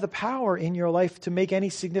really have the power in your life to make any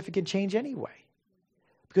significant change anyway.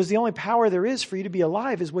 Because the only power there is for you to be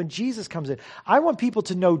alive is when Jesus comes in. I want people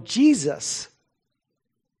to know Jesus,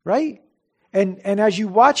 right? And as you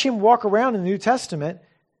watch him walk around in the New Testament,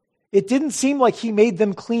 it didn't seem like he made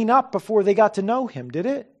them clean up before they got to know him, did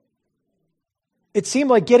it? It seemed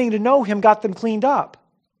like getting to know him got them cleaned up,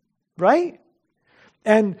 right?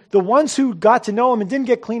 And the ones who got to know him and didn't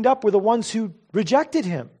get cleaned up were the ones who rejected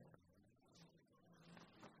him.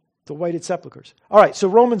 The whited sepulchres. All right, so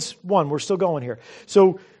Romans 1, we're still going here.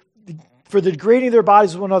 So for the degrading of their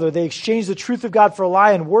bodies with one another, they exchanged the truth of God for a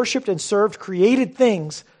lie and worshipped and served created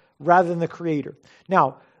things rather than the Creator.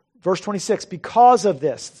 Now, verse 26, because of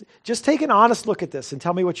this, just take an honest look at this and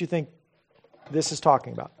tell me what you think this is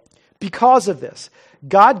talking about. Because of this,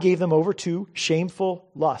 God gave them over to shameful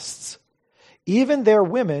lusts. Even their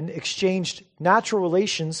women exchanged natural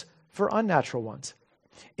relations for unnatural ones.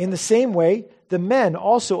 In the same way, the men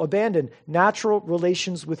also abandoned natural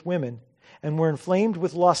relations with women and were inflamed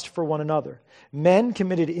with lust for one another. Men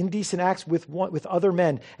committed indecent acts with other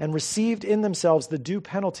men and received in themselves the due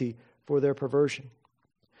penalty for their perversion.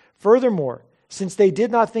 Furthermore, since they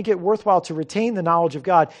did not think it worthwhile to retain the knowledge of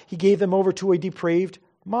God, he gave them over to a depraved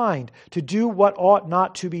mind to do what ought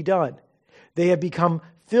not to be done. They have become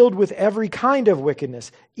filled with every kind of wickedness,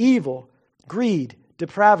 evil, greed,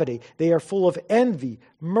 depravity. They are full of envy,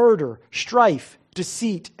 murder, strife,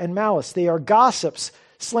 deceit, and malice. They are gossips,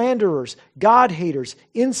 slanderers, God-haters,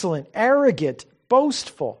 insolent, arrogant,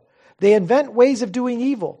 boastful. They invent ways of doing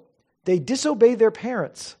evil. They disobey their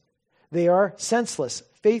parents. They are senseless,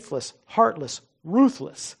 faithless, heartless,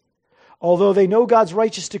 ruthless. Although they know God's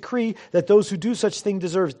righteous decree that those who do such thing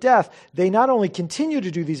deserve death, they not only continue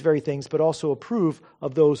to do these very things, but also approve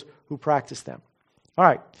of those who practice them. All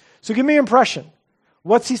right, so give me an impression.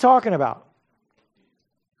 What's he talking about?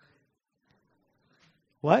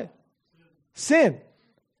 What? Sin.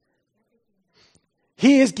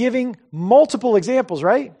 He is giving multiple examples,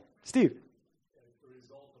 right? Steve?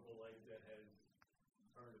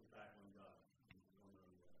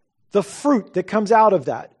 The fruit that comes out of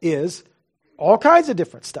that is all kinds of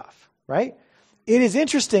different stuff, right? It is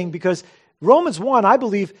interesting because Romans 1, I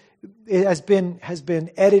believe, it has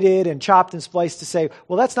been edited and chopped and spliced to say,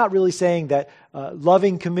 well, that's not really saying that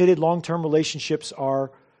loving, committed, long-term relationships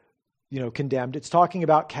are, condemned. It's talking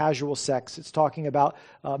about casual sex. It's talking about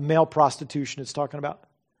male prostitution. It's talking about,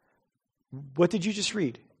 what did you just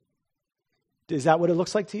read? Is that what it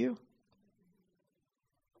looks like to you?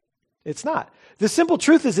 It's not. The simple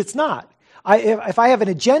truth is it's not. If I have an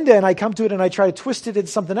agenda and I come to it and I try to twist it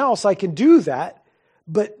into something else, I can do that.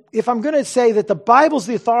 But if I'm going to say that the Bible's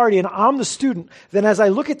the authority and I'm the student, then as I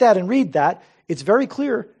look at that and read that, it's very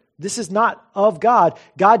clear this is not of God.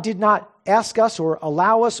 God did not ask us or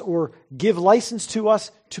allow us or give license to us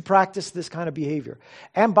to practice this kind of behavior.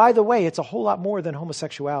 And by the way, it's a whole lot more than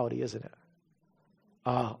homosexuality, isn't it?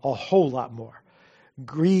 A whole lot more.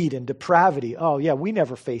 Greed and depravity. Oh yeah, we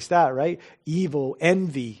never face that, right? Evil,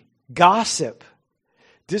 envy, gossip,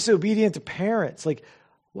 disobedient to parents. Like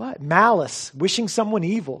what? Malice, wishing someone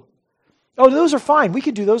evil. Oh, those are fine. We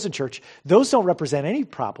can do those in church. Those don't represent any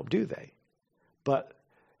problem, do they? But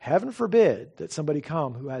heaven forbid that somebody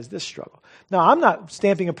come who has this struggle. Now, I'm not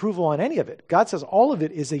stamping approval on any of it. God says all of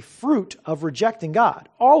it is a fruit of rejecting God.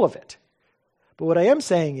 All of it. But what I am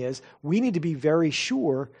saying is we need to be very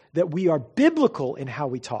sure that we are biblical in how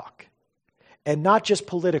we talk and not just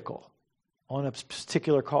political on a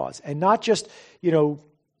particular cause and not just,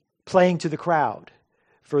 playing to the crowd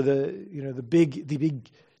for the big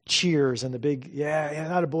cheers and the big, yeah,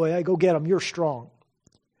 not a boy, I go get him, you're strong.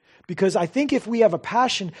 Because I think if we have a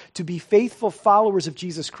passion to be faithful followers of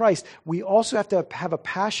Jesus Christ, we also have to have a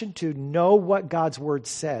passion to know what God's word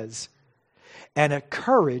says. And a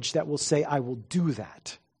courage that will say, I will do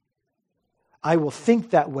that. I will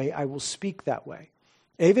think that way. I will speak that way.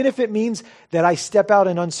 Even if it means that I step out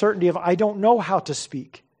in uncertainty of I don't know how to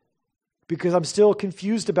speak because I'm still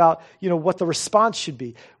confused about, what the response should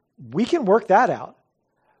be. We can work that out.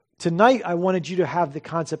 Tonight, I wanted you to have the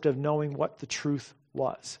concept of knowing what the truth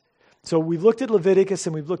was. So we've looked at Leviticus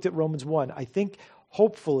and we've looked at Romans 1. I think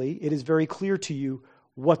hopefully it is very clear to you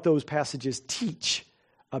what those passages teach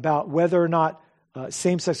about whether or not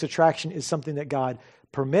same-sex attraction is something that God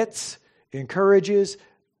permits, encourages,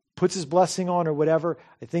 puts his blessing on or whatever.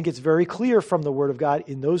 I think it's very clear from the Word of God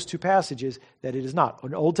in those two passages that it is not.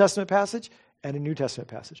 An Old Testament passage and a New Testament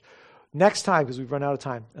passage. Next time, because we've run out of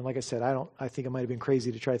time, and like I said, I think it might have been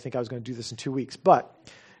crazy to try to think I was going to do this in 2 weeks, but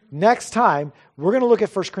next time, we're going to look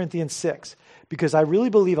at 1 Corinthians 6, because I really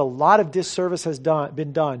believe a lot of disservice has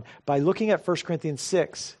been done by looking at 1 Corinthians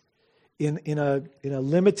 6 in a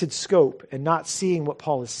limited scope and not seeing what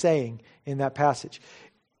Paul is saying in that passage.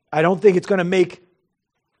 I don't think it's going to make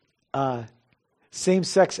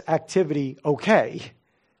same-sex activity okay.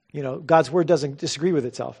 God's word doesn't disagree with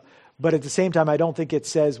itself. But at the same time, I don't think it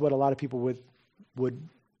says what a lot of people would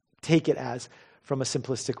take it as from a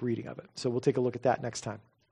simplistic reading of it. So we'll take a look at that next time.